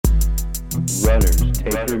Runners,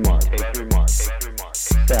 take remark.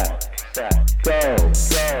 Set, go.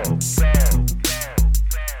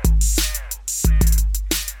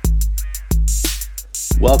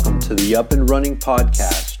 Welcome to the Up and Running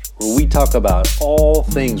podcast, where we talk about all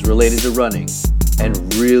things related to running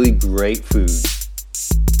and really great food.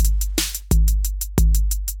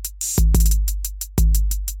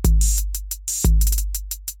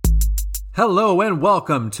 Hello and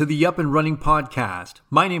welcome to the Up and Running podcast.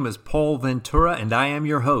 My name is Paul Ventura and I am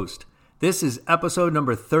your host. This is episode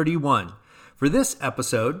number 31. For this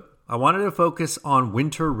episode, I wanted to focus on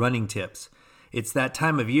winter running tips. It's that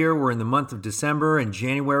time of year. We're in the month of December and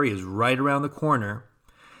January is right around the corner.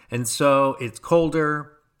 And so it's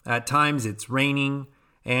colder, at times it's raining,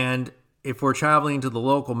 and if we're traveling to the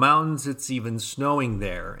local mountains, it's even snowing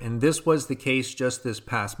there. And this was the case just this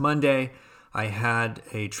past Monday. I had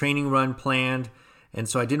a training run planned, and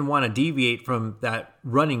so I didn't want to deviate from that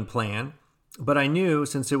running plan. But I knew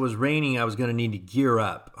since it was raining, I was going to need to gear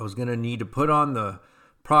up. I was going to need to put on the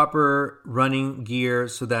proper running gear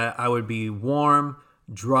so that I would be warm,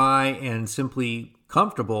 dry, and simply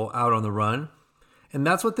comfortable out on the run. And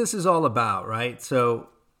that's what this is all about, right? So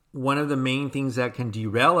one of the main things that can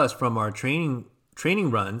derail us from our training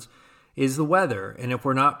runs is the weather. And if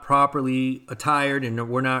we're not properly attired and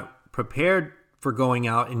we're not prepared for going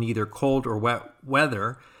out in either cold or wet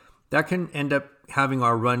weather, that can end up having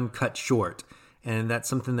our run cut short. And that's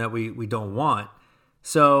something that we don't want.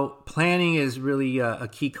 So planning is really a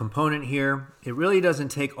key component here. It really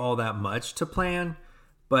doesn't take all that much to plan,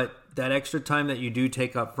 but that extra time that you do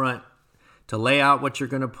take up front to lay out what you're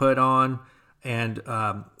going to put on and,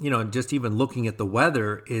 just even looking at the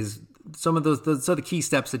weather is some of those are the key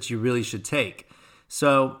steps that you really should take.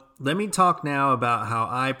 So let me talk now about how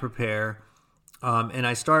I prepare, and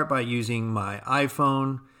I start by using my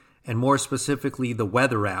iPhone and more specifically the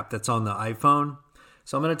weather app that's on the iPhone.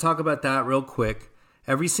 So I'm going to talk about that real quick.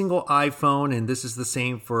 Every single iPhone, and this is the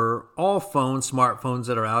same for all smartphones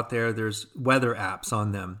that are out there, there's weather apps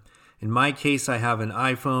on them. In my case, I have an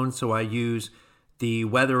iPhone, so I use the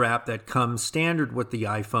weather app that comes standard with the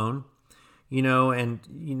iPhone.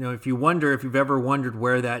 If you've ever wondered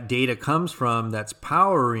where that data comes from that's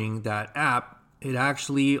powering that app, it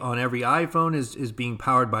actually on every iPhone is being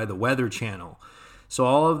powered by the Weather Channel. So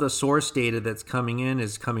all of the source data that's coming in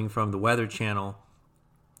is coming from the Weather Channel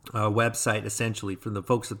website, essentially, from the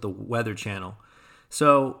folks at the Weather Channel.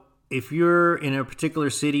 So if you're in a particular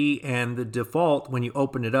city and the default when you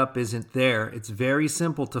open it up isn't there, it's very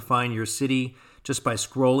simple to find your city just by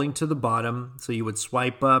scrolling to the bottom. So you would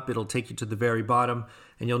swipe up, it'll take you to the very bottom,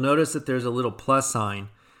 and you'll notice that there's a little plus sign.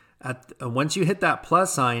 Once you hit that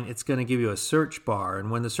plus sign, it's going to give you a search bar. And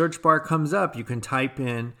when the search bar comes up, you can type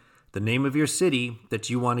in the name of your city that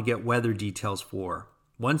you want to get weather details for.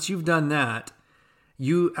 Once you've done that,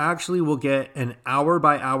 you actually will get an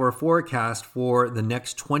hour-by-hour forecast for the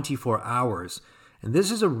next 24 hours. And this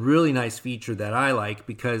is a really nice feature that I like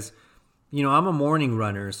because I'm a morning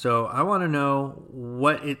runner, so I want to know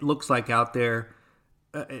what it looks like out there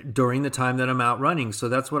during the time that I'm out running. So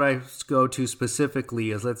that's what I go to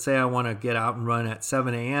specifically is, let's say I want to get out and run at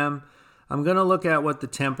 7 a.m. I'm going to look at what the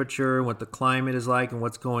temperature and what the climate is like and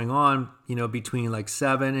what's going on, between like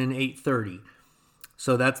 7 and 8:30.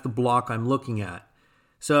 So that's the block I'm looking at.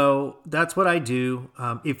 So that's what I do.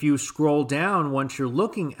 If you scroll down, once you're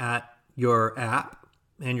looking at your app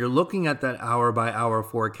and you're looking at that hour-by-hour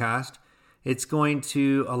forecast, it's going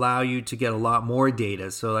to allow you to get a lot more data.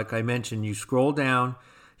 So like I mentioned, you scroll down,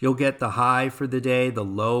 you'll get the high for the day, the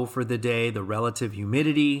low for the day, the relative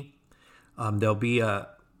humidity. There'll be a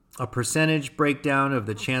percentage breakdown of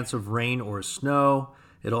the chance of rain or snow.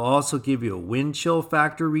 It'll also give you a wind chill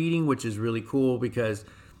factor reading, which is really cool because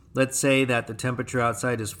let's say that the temperature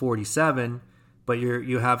outside is 47, but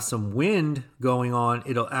you have some wind going on.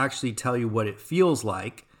 It'll actually tell you what it feels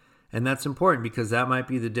like. And that's important because that might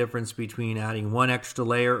be the difference between adding one extra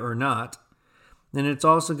layer or not. And it's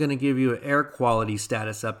also going to give you an air quality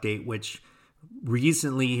status update, which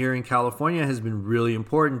recently here in California has been really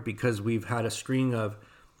important because we've had a string of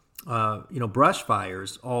brush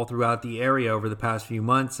fires all throughout the area over the past few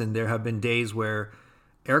months. And there have been days where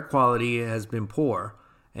air quality has been poor.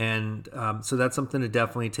 And so that's something to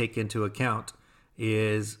definitely take into account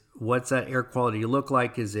is what's that air quality look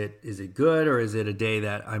like? Is it good, or is it a day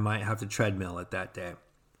that I might have to treadmill at that day?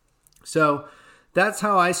 So that's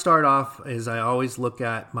how I start off is I always look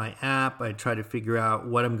at my app. I try to figure out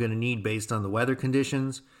what I'm going to need based on the weather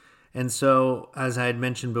conditions. And so as I had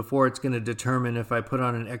mentioned before, it's going to determine if I put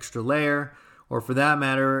on an extra layer, or for that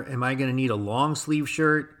matter, am I going to need a long sleeve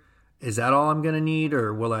shirt Is that all I'm going to need,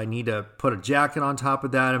 or will I need to put a jacket on top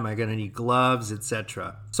of that? Am I going to need gloves,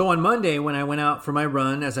 etc.? So on Monday, when I went out for my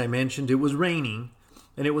run, as I mentioned, it was raining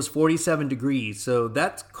and it was 47 degrees. So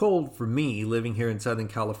that's cold for me living here in Southern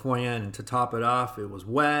California. And to top it off, it was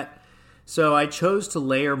wet. So I chose to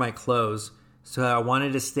layer my clothes. So I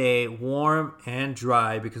wanted to stay warm and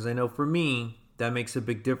dry because I know for me, that makes a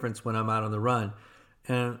big difference when I'm out on the run.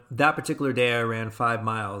 And that particular day, I ran 5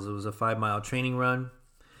 miles. It was a 5-mile training run.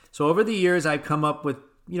 So over the years, I've come up with,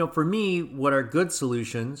 for me, what are good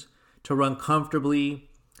solutions to run comfortably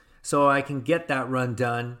so I can get that run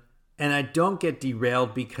done and I don't get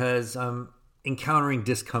derailed because I'm encountering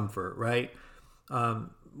discomfort, right?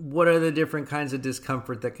 What are the different kinds of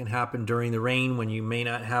discomfort that can happen during the rain when you may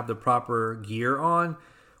not have the proper gear on?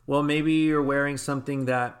 Well, maybe you're wearing something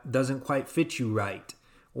that doesn't quite fit you right.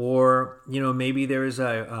 Or, maybe there's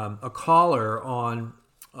a collar on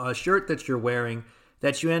a shirt that you're wearing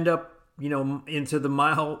that you end up, into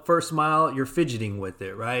the first mile, you're fidgeting with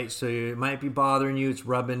it, right? So it might be bothering you. It's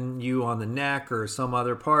rubbing you on the neck or some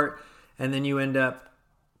other part. And then you end up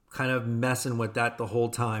kind of messing with that the whole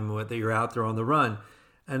time that you're out there on the run.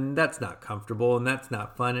 And that's not comfortable and that's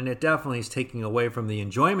not fun. And it definitely is taking away from the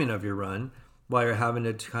enjoyment of your run while you're having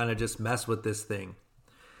to kind of just mess with this thing.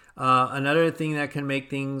 Another thing that can make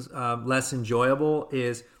things less enjoyable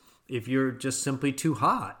is if you're just simply too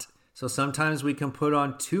hot. So sometimes we can put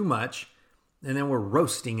on too much and then we're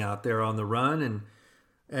roasting out there on the run.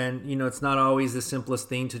 And it's not always the simplest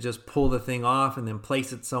thing to just pull the thing off and then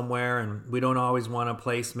place it somewhere. And we don't always want to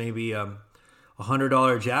place maybe a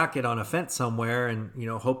 $100 jacket on a fence somewhere and,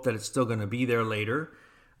 hope that it's still going to be there later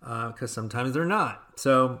because sometimes they're not.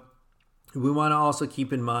 So we want to also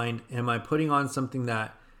keep in mind, am I putting on something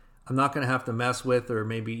that I'm not going to have to mess with or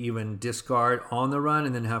maybe even discard on the run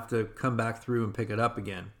and then have to come back through and pick it up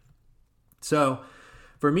again? So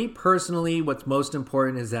for me personally, what's most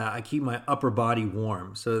important is that I keep my upper body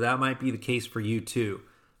warm. So that might be the case for you too.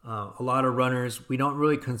 A lot of runners, we don't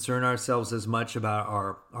really concern ourselves as much about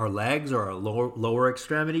our legs or our lower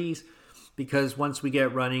extremities because once we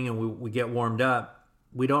get running and we get warmed up,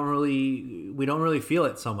 we don't really feel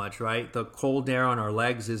it so much, right? The cold air on our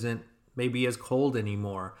legs isn't maybe as cold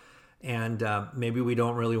anymore. And maybe we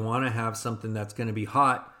don't really want to have something that's going to be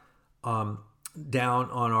hot down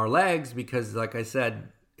on our legs because, like I said,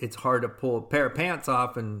 it's hard to pull a pair of pants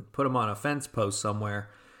off and put them on a fence post somewhere.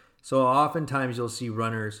 So oftentimes you'll see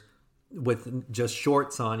runners with just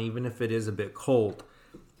shorts on, even if it is a bit cold.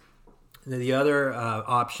 The other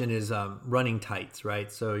option is running tights,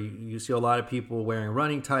 right? So you see a lot of people wearing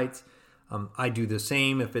running tights. I do the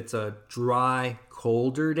same. If it's a dry,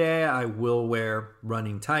 colder day, I will wear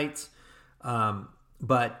running tights.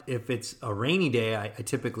 But if it's a rainy day, I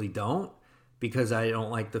typically don't because I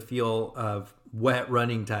don't like the feel of wet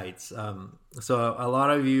running tights. So a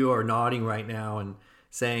lot of you are nodding right now and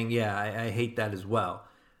saying, yeah, I hate that as well.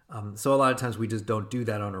 So a lot of times we just don't do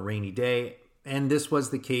that on a rainy day. And this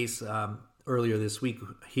was the case earlier this week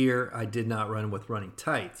here. I did not run with running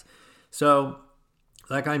tights. So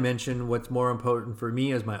like I mentioned, what's more important for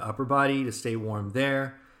me is my upper body to stay warm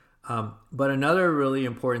there. But another really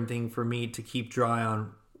important thing for me to keep dry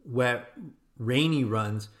on wet, rainy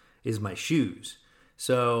runs is my shoes.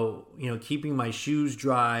 So, keeping my shoes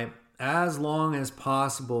dry as long as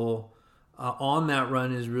possible on that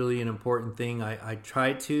run is really an important thing. I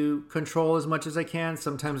try to control as much as I can.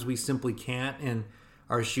 Sometimes we simply can't, and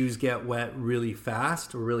our shoes get wet really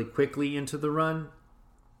fast or really quickly into the run,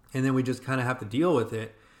 and then we just kind of have to deal with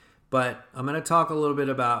it. But I'm going to talk a little bit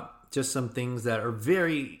about just some things that are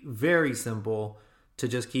very, very simple to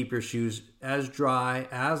just keep your shoes as dry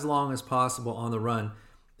as long as possible on the run.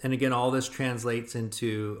 And again, all this translates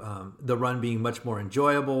into the run being much more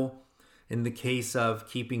enjoyable. In the case of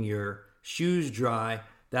keeping your shoes dry,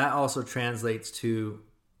 that also translates to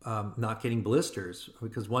not getting blisters,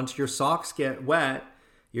 because once your socks get wet,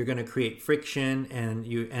 you're going to create friction and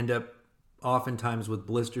you end up oftentimes with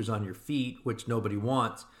blisters on your feet, which nobody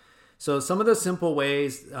wants. So some of the simple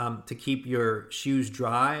ways to keep your shoes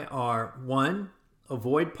dry are, one,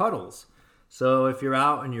 avoid puddles. So if you're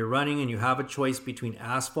out and you're running and you have a choice between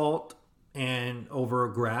asphalt and over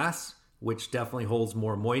grass, which definitely holds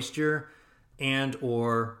more moisture, and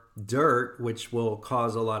or dirt, which will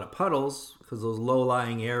cause a lot of puddles because those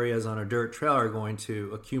low-lying areas on a dirt trail are going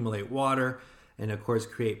to accumulate water and of course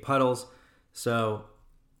create puddles. So,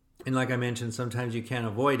 and like I mentioned, sometimes you can't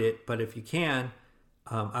avoid it, but if you can,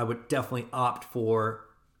 I would definitely opt for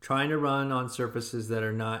trying to run on surfaces that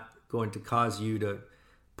are not going to cause you to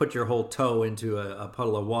put your whole toe into a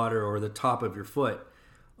puddle of water or the top of your foot.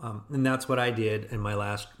 And that's what I did in my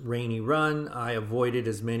last rainy run. I avoided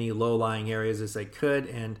as many low-lying areas as I could,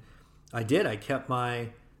 and I did. I kept my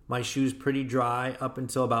shoes pretty dry up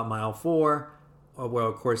until about mile 4, where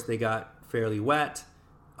of course they got fairly wet.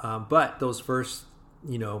 But those first,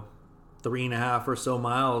 3.5 or so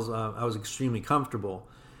miles, I was extremely comfortable.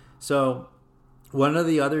 So one of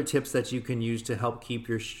the other tips that you can use to help keep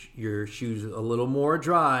your shoes a little more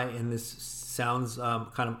dry, and this sounds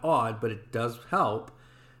kind of odd, but it does help,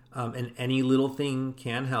 and any little thing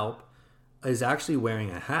can help, is actually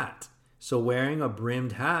wearing a hat. So wearing a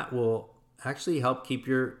brimmed hat will actually help keep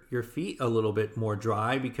your feet a little bit more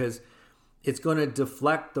dry, because it's going to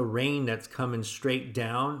deflect the rain that's coming straight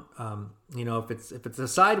down. If it's a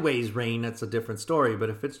sideways rain, that's a different story. But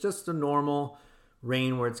if it's just a normal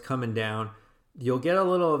rain where it's coming down, you'll get a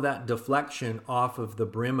little of that deflection off of the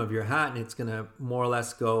brim of your hat, and it's going to more or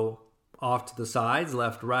less go off to the sides,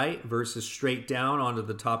 left, right, versus straight down onto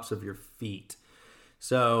the tops of your feet.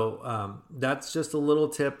 So that's just a little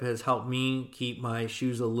tip, has helped me keep my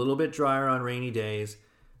shoes a little bit drier on rainy days,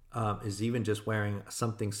 is even just wearing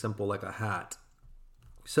something simple like a hat.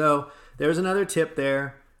 So there's another tip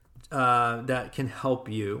there that can help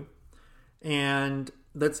you. And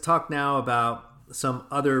let's talk now about some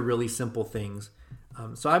other really simple things.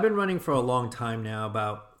 So I've been running for a long time now,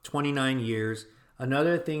 about 29 years.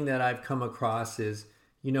 Another thing that I've come across is,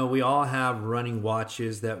 we all have running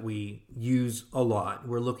watches that we use a lot.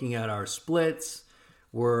 We're looking at our splits.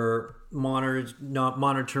 We're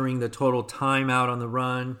monitoring the total time out on the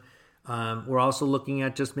run. We're also looking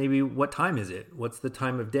at just maybe what time is it? What's the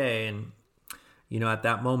time of day? And, at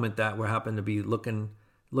that moment that we happen to be looking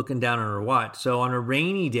down on our watch. So on a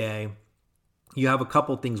rainy day, you have a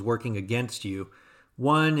couple things working against you.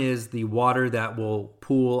 One is the water that will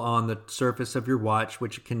pool on the surface of your watch,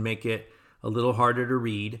 which can make it a little harder to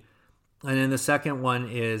read. And then the second one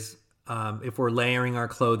is if we're layering our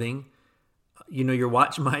clothing, your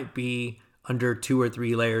watch might be under 2 or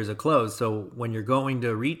 3 layers of clothes. So when you're going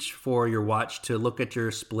to reach for your watch to look at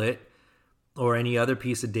your split or any other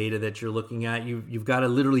piece of data that you're looking at, you've got to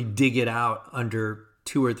literally dig it out under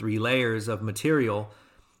 2 or 3 layers of material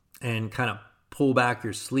and kind of pull back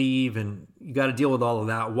your sleeve, and you got to deal with all of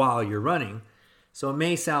that while you're running. So it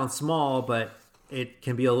may sound small, but it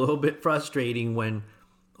can be a little bit frustrating when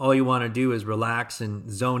all you want to do is relax and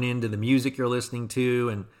zone into the music you're listening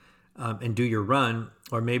to and do your run.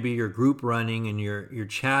 Or maybe you're group running and you're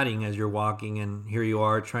chatting as you're walking, and here you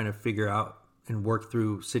are trying to figure out and work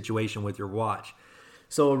through situation with your watch.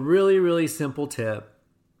 So a really, really simple tip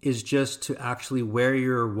is just to actually wear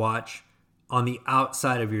your watch on the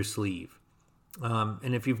outside of your sleeve.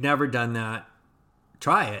 And if you've never done that,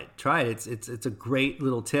 try it. It's a great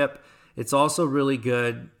little tip. It's also really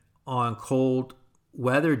good on cold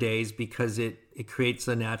weather days because it creates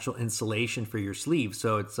a natural insulation for your sleeve.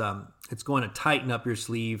 So it's going to tighten up your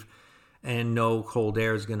sleeve, and no cold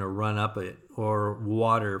air is going to run up it, or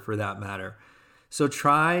water for that matter. So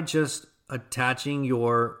try just attaching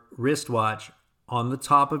your wristwatch on the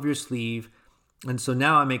top of your sleeve. And so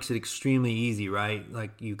now it makes it extremely easy, right?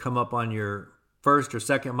 Like you come up on your first or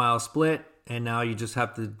second mile split, and now you just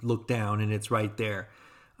have to look down and it's right there.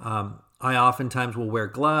 I oftentimes will wear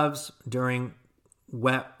gloves during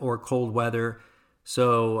wet or cold weather.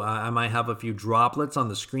 So I might have a few droplets on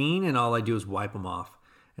the screen, and all I do is wipe them off.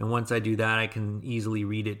 And once I do that, I can easily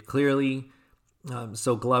read it clearly.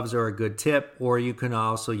 So gloves are a good tip, or you can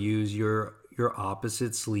also use your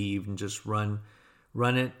opposite sleeve and just run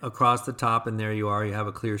it across the top, and there you are. You have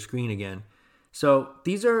a clear screen again. So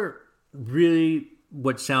these are really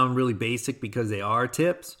what sound really basic because they are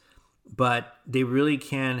tips, but they really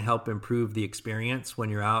can help improve the experience when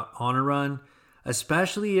you're out on a run,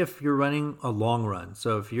 especially if you're running a long run.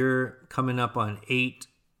 So if you're coming up on 8,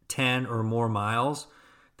 10 or more miles,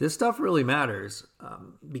 this stuff really matters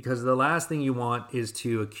because the last thing you want is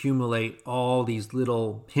to accumulate all these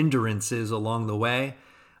little hindrances along the way.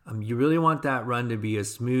 You really want that run to be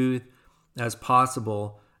as smooth as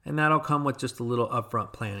possible, and that'll come with just a little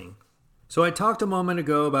upfront planning. So I talked a moment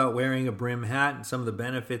ago about wearing a brim hat and some of the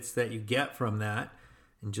benefits that you get from that,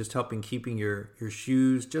 and just helping keeping your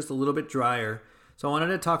shoes just a little bit drier. So I wanted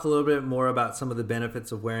to talk a little bit more about some of the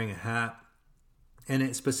benefits of wearing a hat, and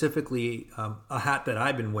it specifically a hat that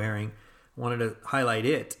I've been wearing. I wanted to highlight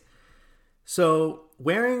it. So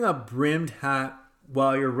wearing a brimmed hat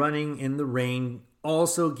while you're running in the rain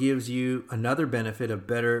also gives you another benefit of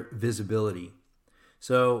better visibility.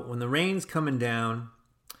 So when the rain's coming down,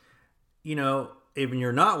 if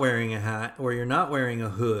you're not wearing a hat or you're not wearing a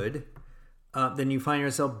hood, then you find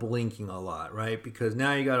yourself blinking a lot, right? Because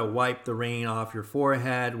now you got to wipe the rain off your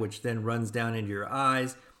forehead, which then runs down into your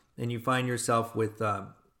eyes. and you find yourself with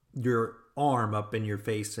your arm up in your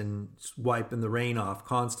face and wiping the rain off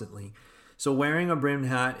constantly. So wearing a brimmed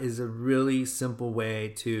hat is a really simple way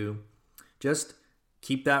to just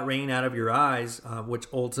keep that rain out of your eyes, which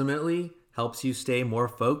ultimately helps you stay more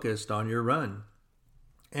focused on your run.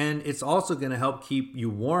 And it's also going to help keep you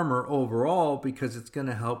warmer overall because it's going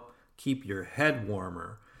to help keep your head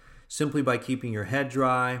warmer simply by keeping your head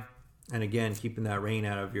dry and, again, keeping that rain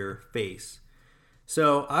out of your face.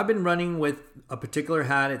 So I've been running with a particular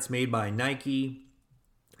hat. It's made by Nike,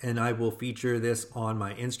 and I will feature this on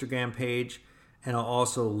my Instagram page, and I'll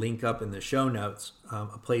also link up in the show notes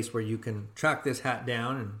a place where you can track this hat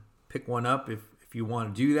down and pick one up if you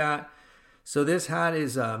want to do that. So this hat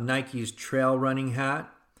is Nike's trail running hat,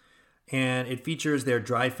 and it features their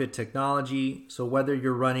dry fit technology. So whether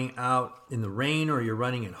you're running out in the rain or you're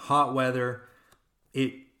running in hot weather,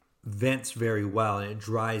 it vents very well and it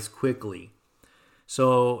dries quickly.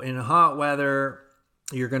 So in hot weather,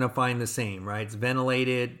 you're going to find the same, right? It's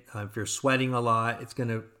ventilated. If you're sweating a lot,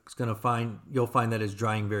 you'll find that it's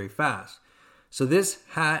drying very fast. So this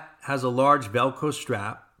hat has a large Velcro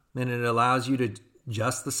strap, and it allows you to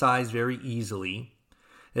adjust the size very easily.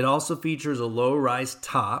 It also features a low rise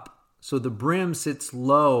top, so the brim sits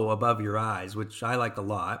low above your eyes, which I like a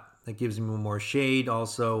lot. That gives me more shade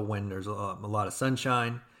also when there's a lot of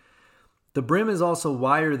sunshine. The brim is also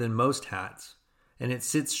wider than most hats, and it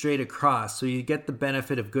sits straight across, so you get the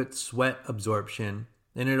benefit of good sweat absorption,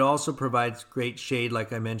 and it also provides great shade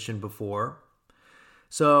like I mentioned before.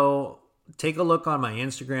 So take a look on my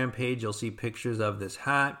Instagram page. You'll see pictures of this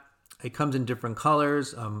hat. It comes in different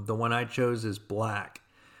colors. The one I chose is black,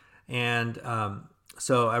 and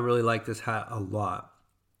so I really like this hat a lot.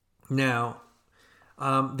 Now,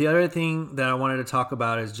 the other thing that I wanted to talk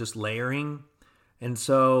about is just layering. And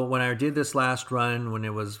so when I did this last run, when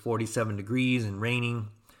it was 47 degrees and raining,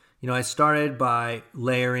 I started by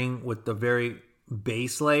layering with the very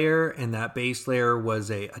base layer, and that base layer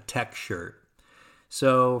was a tech shirt.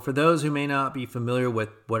 So for those who may not be familiar with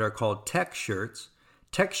what are called tech shirts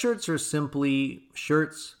are simply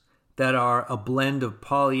shirts that are a blend of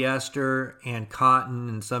polyester and cotton,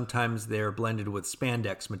 and sometimes they're blended with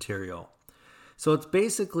spandex material. So it's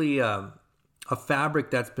basically a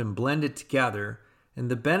fabric that's been blended together. And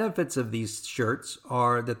the benefits of these shirts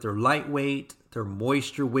are that they're lightweight, they're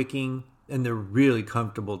moisture wicking, and they're really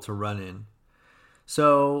comfortable to run in.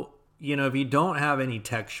 So, if you don't have any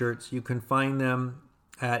tech shirts, you can find them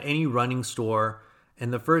at any running store.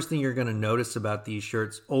 And the first thing you're going to notice about these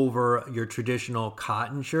shirts over your traditional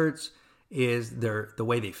cotton shirts is the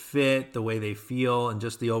way they fit, the way they feel, and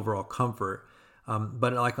just the overall comfort.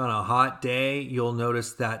 But like on a hot day, you'll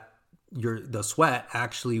notice that the sweat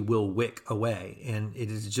actually will wick away, and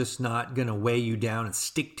it is just not going to weigh you down and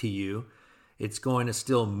stick to you. It's going to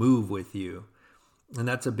still move with you, and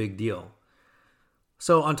that's a big deal.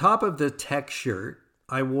 So on top of the tech shirt,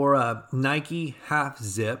 I wore a Nike half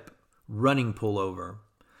zip running pullover.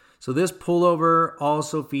 So this pullover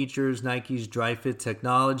also features Nike's dry fit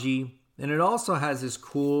technology, and it also has this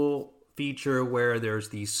cool feature where there's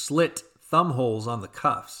these slit thumb holes on the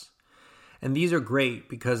cuffs. And these are great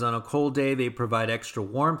because on a cold day, they provide extra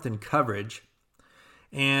warmth and coverage.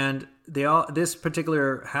 And this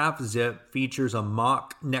particular half zip features a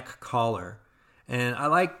mock neck collar. And I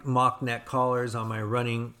like mock neck collars on my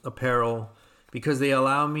running apparel because they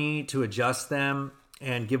allow me to adjust them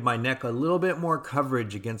and give my neck a little bit more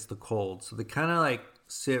coverage against the cold. So they kind of like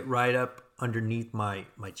sit right up underneath my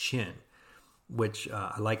chin, which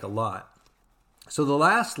I like a lot. So the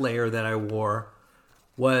last layer that I wore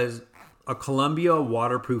was a Columbia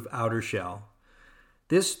waterproof outer shell.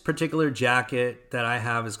 This particular jacket that I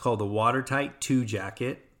have is called the Watertight 2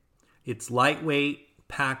 jacket. It's lightweight,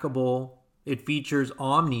 packable. It features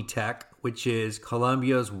Omni-Tech, which is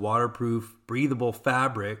Columbia's waterproof, breathable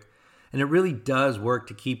fabric, and it really does work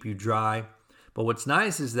to keep you dry. But what's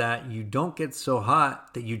nice is that you don't get so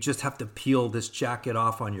hot that you just have to peel this jacket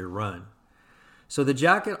off on your run. So the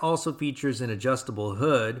jacket also features an adjustable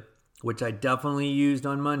hood, which I definitely used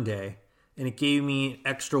on Monday, and it gave me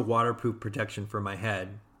extra waterproof protection for my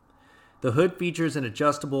head. The hood features an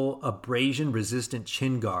adjustable abrasion-resistant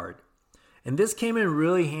chin guard. And this came in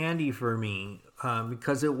really handy for me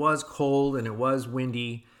because it was cold and it was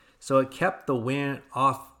windy, so it kept the wind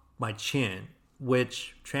off my chin,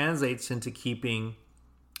 which translates into keeping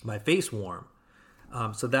my face warm.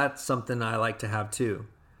 So that's something I like to have too.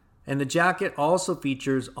 And the jacket also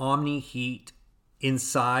features Omni Heat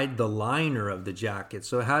inside the liner of the jacket.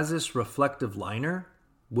 So it has this reflective liner,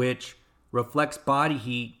 which reflects body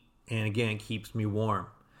heat and again keeps me warm.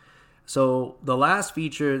 So the last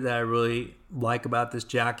feature that I really like about this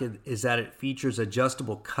jacket is that it features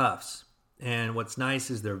adjustable cuffs. And what's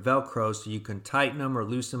nice is they're Velcro, so you can tighten them or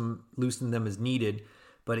loosen them as needed,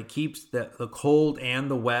 but it keeps the cold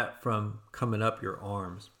and the wet from coming up your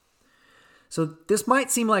arms. So this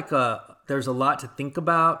might seem like there's a lot to think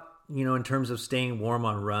about, in terms of staying warm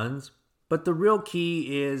on runs. But the real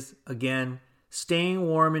key is, again, staying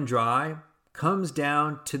warm and dry comes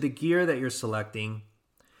down to the gear that you're selecting.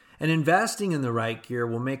 And investing in the right gear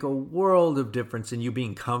will make a world of difference in you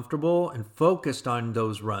being comfortable and focused on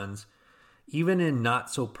those runs, even in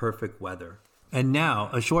not so perfect weather. And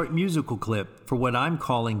now, a short musical clip for what I'm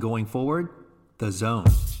calling going forward, the zone.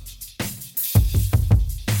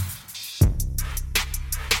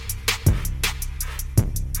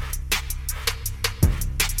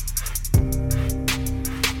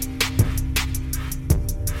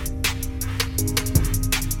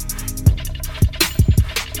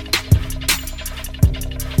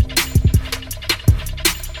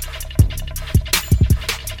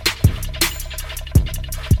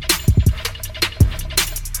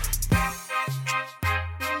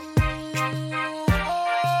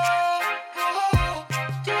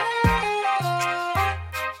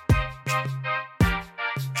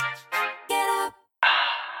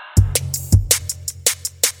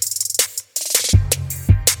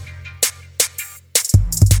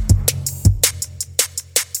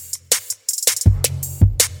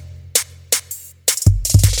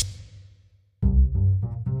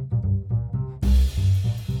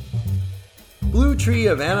 Blue Tree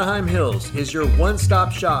of Anaheim Hills is your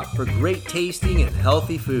one-stop shop for great tasting and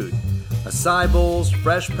healthy food. Acai bowls,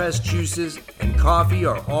 fresh pressed juices, and coffee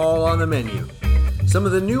are all on the menu. Some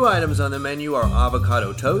of the new items on the menu are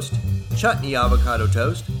avocado toast, chutney avocado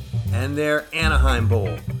toast, and their Anaheim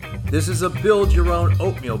bowl. This is a build-your-own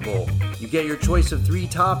oatmeal bowl. You get your choice of 3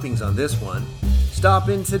 toppings on this one. Stop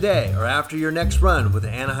in today or after your next run with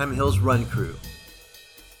the Anaheim Hills Run Crew.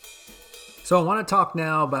 So I want to talk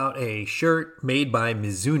now about a shirt made by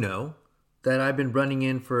Mizuno that I've been running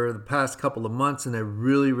in for the past couple of months, and I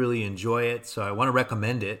really, really enjoy it. So I want to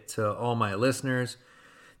recommend it to all my listeners.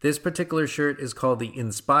 This particular shirt is called the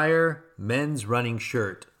Inspire Men's Running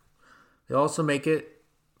Shirt. They also make it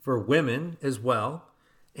for women as well.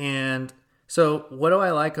 And so what do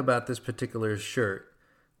I like about this particular shirt?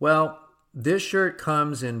 Well, this shirt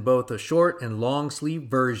comes in both a short and long sleeve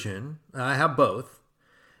version. I have both.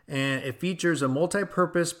 And it features a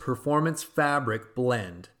multi-purpose performance fabric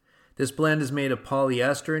blend. This blend is made of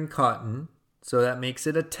polyester and cotton, so that makes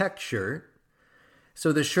it a tech shirt.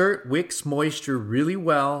 So the shirt wicks moisture really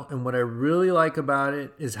well, and what I really like about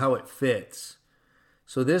it is how it fits.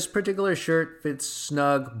 So this particular shirt fits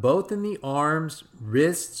snug both in the arms,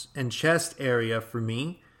 wrists, and chest area for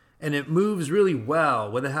me, and it moves really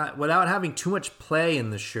well without having too much play in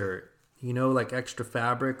the shirt. Like extra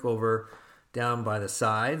fabric down by the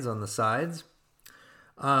sides, on the sides.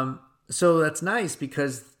 So that's nice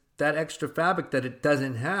because that extra fabric that it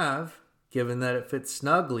doesn't have, given that it fits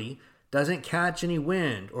snugly, doesn't catch any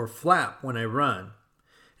wind or flap when I run.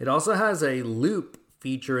 It also has a loop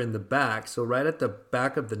feature in the back. So right at the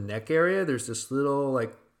back of the neck area, there's this little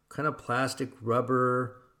kind of plastic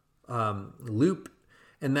rubber loop.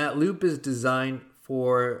 And that loop is designed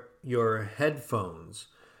for your headphones.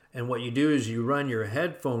 And what you do is you run your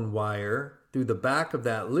headphone wire through the back of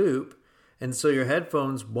that loop, and so your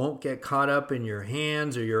headphones won't get caught up in your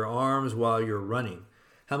hands or your arms while you're running.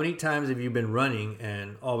 How many times have you been running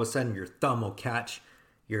and all of a sudden your thumb will catch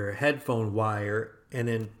your headphone wire and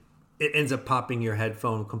then it ends up popping your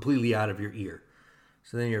headphone completely out of your ear?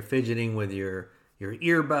 So then you're fidgeting with your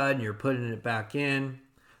earbud and you're putting it back in.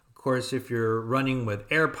 Of course, if you're running with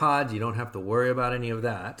AirPods, you don't have to worry about any of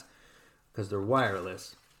that because they're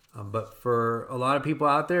wireless. But for a lot of people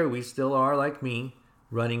out there, we still are like me,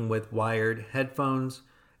 running with wired headphones.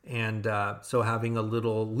 And so having a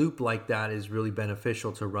little loop like that is really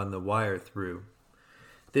beneficial to run the wire through.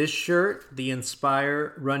 This shirt, the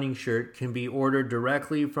Inspire running shirt, can be ordered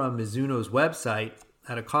directly from Mizuno's website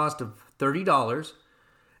at a cost of $30.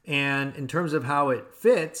 And in terms of how it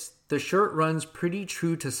fits, the shirt runs pretty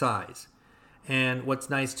true to size. And what's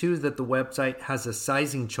nice too is that the website has a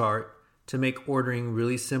sizing chart to make ordering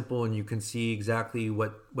really simple, and you can see exactly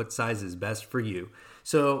what size is best for you.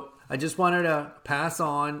 So I just wanted to pass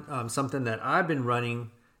on something that I've been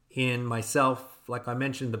running in myself. Like I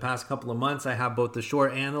mentioned, the past couple of months, I have both the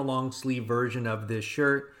short and the long sleeve version of this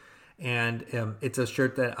shirt. And it's a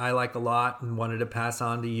shirt that I like a lot and wanted to pass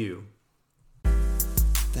on to you.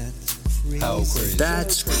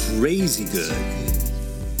 That's crazy good.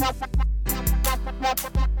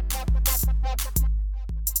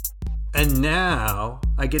 And now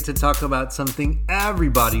I get to talk about something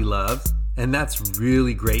everybody loves, and that's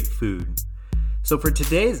really great food. So for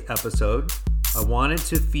today's episode, I wanted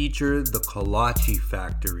to feature the Kolache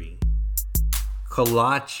Factory.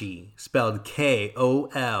 Kolache, spelled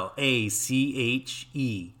Kolache.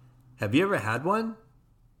 Have you ever had one?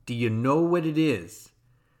 Do you know what it is?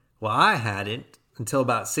 Well, I hadn't until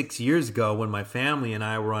about 6 years ago when my family and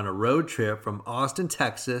I were on a road trip from Austin,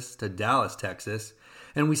 Texas to Dallas, Texas,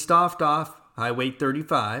 and we stopped off Highway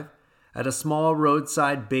 35 at a small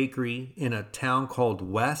roadside bakery in a town called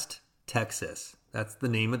West, Texas. That's the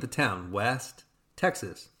name of the town, West,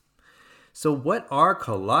 Texas. So what are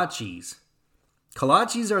kolaches?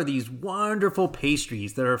 Kolaches are these wonderful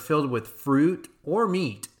pastries that are filled with fruit or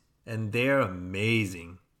meat, and they're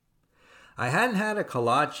amazing. I hadn't had a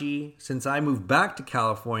kolache since I moved back to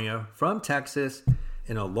California from Texas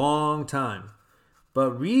in a long time.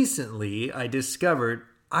 But recently I discovered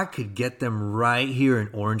I could get them right here in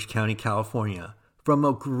Orange County, California, from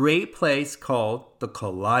a great place called the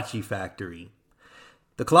Kolache Factory.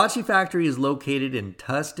 The Kolache Factory is located in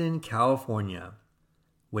Tustin, California.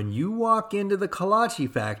 When you walk into the Kolache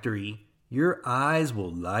Factory, your eyes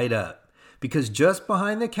will light up because just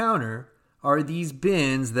behind the counter are these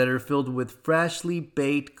bins that are filled with freshly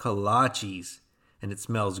baked kolaches, and it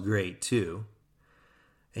smells great too.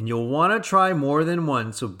 And you'll want to try more than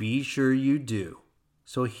one, so be sure you do.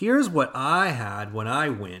 So here's what I had when I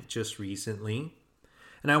went just recently,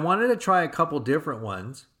 and I wanted to try a couple different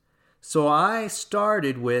ones. So I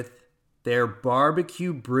started with their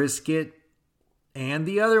barbecue brisket, and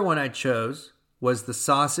the other one I chose was the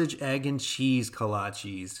sausage, egg, and cheese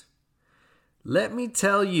kolaches. Let me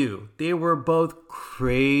tell you, they were both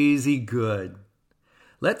crazy good.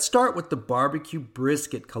 Let's start with the barbecue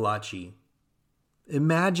brisket kolache.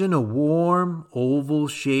 Imagine a warm,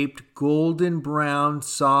 oval-shaped, golden brown,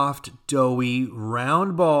 soft, doughy,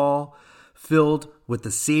 round ball filled with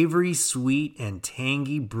the savory, sweet, and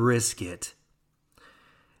tangy brisket.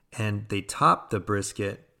 And they topped the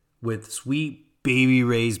brisket with sweet Baby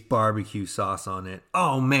Ray's barbecue sauce on it.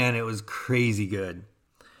 Oh man, it was crazy good.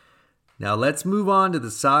 Now let's move on to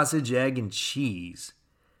the sausage, egg, and cheese.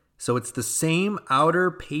 So it's the same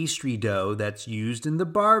outer pastry dough that's used in the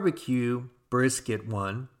barbecue brisket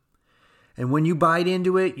one. And when you bite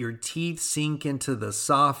into it, your teeth sink into the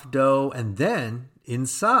soft dough, and then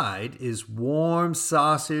inside is warm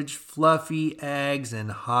sausage, fluffy eggs,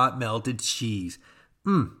 and hot melted cheese.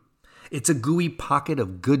 It's a gooey pocket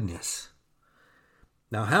of goodness.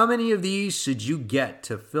 Now, how many of these should you get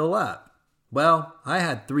to fill up? Well, I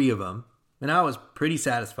had 3 of them, and I was pretty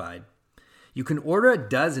satisfied. You can order a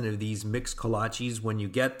dozen of these mixed kolaches when you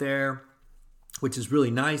get there, which is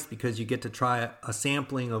really nice because you get to try a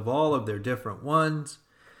sampling of all of their different ones.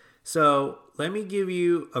 So let me give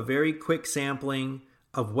you a very quick sampling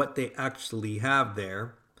of what they actually have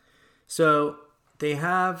there. So they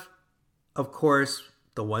have, of course,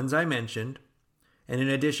 the ones I mentioned. And in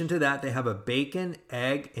addition to that, they have a bacon,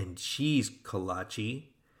 egg, and cheese kolache.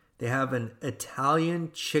 They have an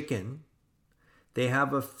Italian chicken. They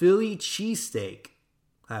have a Philly cheesesteak.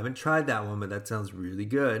 I haven't tried that one, but that sounds really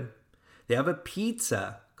good. They have a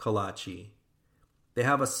pizza kolache. They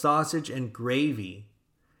have a sausage and gravy.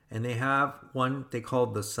 And they have one they call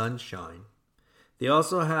the sunshine. They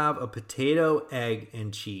also have a potato, egg,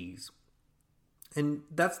 and cheese. And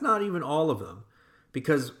that's not even all of them,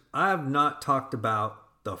 because I have not talked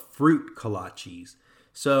about the fruit kolaches.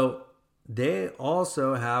 So they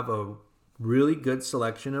also have a really good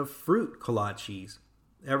selection of fruit kolaches.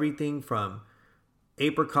 Everything from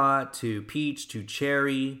apricot to peach to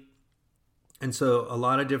cherry. And so a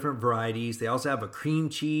lot of different varieties. They also have a cream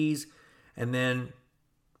cheese. And then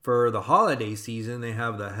for the holiday season, they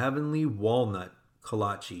have the heavenly walnut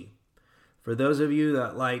kolache. For those of you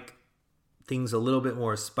that like things a little bit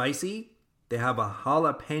more spicy, they have a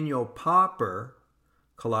jalapeno popper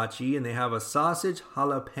kolache, and they have a sausage,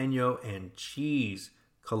 jalapeno, and cheese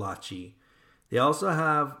kolache. They also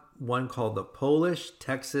have one called the Polish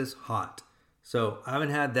Texas Hot. So I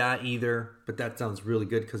haven't had that either, but that sounds really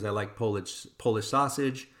good because I like Polish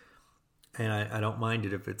sausage, and I don't mind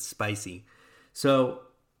it if it's spicy. So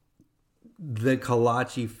the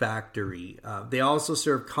Kolache Factory, they also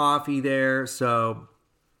serve coffee there. So,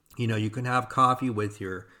 you can have coffee with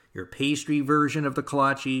your pastry version of the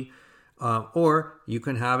kolache, or you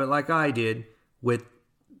can have it like I did with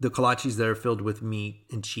the kolaches that are filled with meat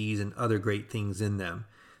and cheese and other great things in them.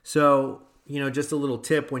 So, just a little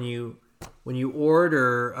tip, when you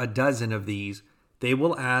order a dozen of these, they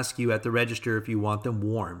will ask you at the register if you want them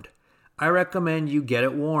warmed. I recommend you get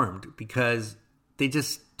it warmed because they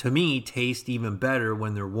just, to me, taste even better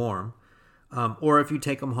when they're warm. Or if you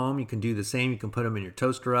take them home, you can do the same. You can put them in your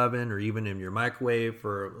toaster oven or even in your microwave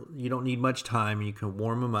you don't need much time. You can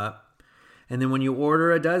warm them up. And then when you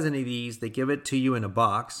order a dozen of these, they give it to you in a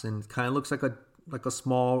box, and it kind of looks like a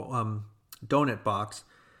small donut box.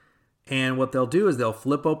 And what they'll do is they'll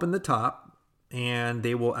flip open the top, and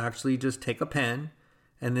they will actually just take a pen,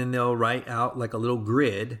 and then they'll write out like a little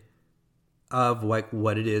grid of like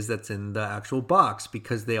what it is that's in the actual box,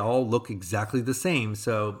 because they all look exactly the same.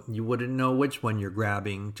 So you wouldn't know which one you're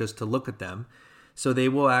grabbing just to look at them. So they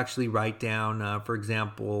will actually write down, for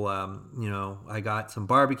example, I got some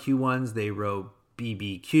barbecue ones. They wrote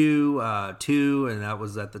BBQ 2, and that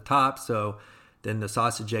was at the top. So then the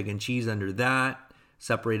sausage, egg, and cheese under that,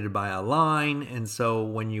 separated by a line. And so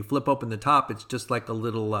when you flip open the top, it's just like a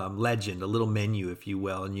little legend, a little menu, if you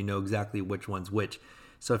will, and you know exactly which one's which.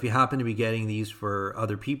 So if you happen to be getting these for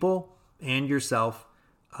other people and yourself,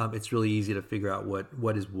 it's really easy to figure out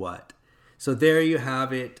what is what. So there you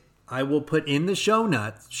have it. I will put in the show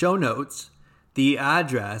notes the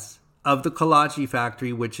address of the Kolache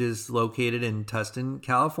factory, which is located in Tustin,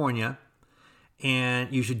 California.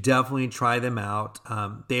 And you should definitely try them out.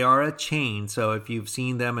 They are a chain, so if you've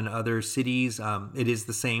seen them in other cities, it is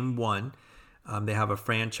the same one. They have a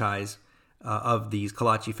franchise of these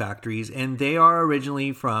Kolache factories, and they are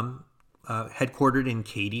originally from headquartered in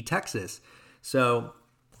Katy, Texas. So,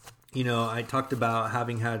 I talked about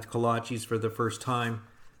having had kolaches for the first time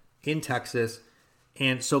in Texas,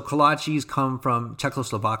 and so kolaches come from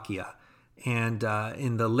Czechoslovakia. And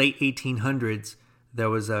in the late 1800s, there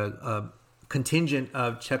was a contingent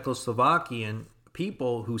of Czechoslovakian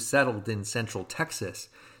people who settled in central Texas.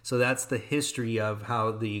 So that's the history of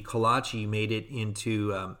how the kolache made it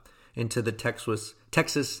into the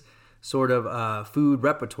Texas sort of food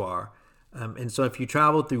repertoire. And so if you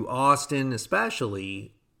travel through Austin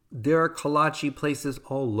especially, there are kolache places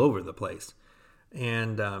all over the place.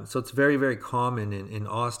 And so it's very, very common in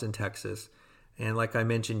Austin, Texas. And like I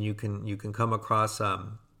mentioned, you can come across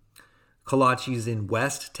kolaches in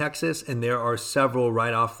West Texas, and there are several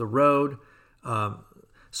right off the road.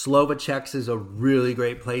 Slovacek's is a really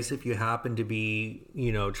great place if you happen to be,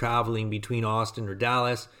 traveling between Austin or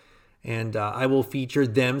Dallas. And I will feature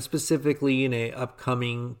them specifically in an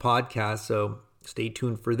upcoming podcast, so stay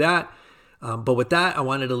tuned for that. But with that, I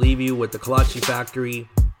wanted to leave you with the Kolache Factory.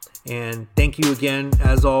 And thank you again,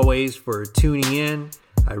 as always, for tuning in.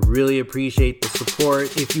 I really appreciate the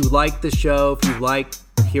support. If you like the show, if you like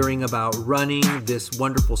hearing about running, this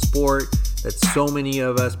wonderful sport that so many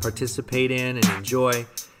of us participate in and enjoy,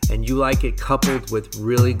 and you like it coupled with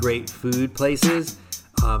really great food places,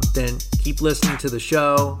 then keep listening to the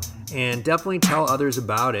show and definitely tell others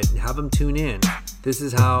about it and have them tune in. This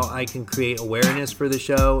is how I can create awareness for the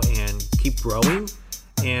show and keep growing.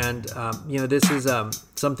 And, this is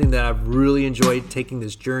something that I've really enjoyed taking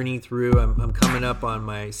this journey through. I'm coming up on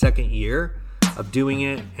my second year of doing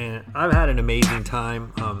it, and I've had an amazing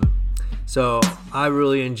time. So I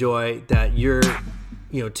really enjoy that you're,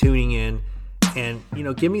 tuning in. And,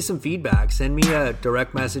 give me some feedback. Send me a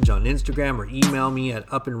direct message on Instagram or email me at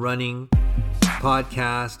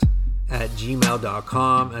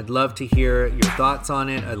upandrunningpodcast@gmail.com. I'd love to hear your thoughts on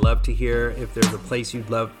it. I'd love to hear if there's a place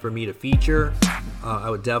you'd love for me to feature.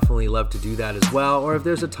 I would definitely love to do that as well. Or if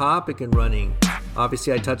there's a topic in running.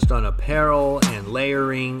 Obviously, I touched on apparel and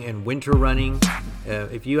layering and winter running.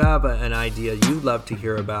 If you have an idea you'd love to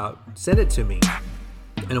hear about, send it to me,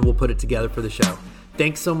 and we'll put it together for the show.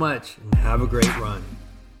 Thanks so much, and have a great run.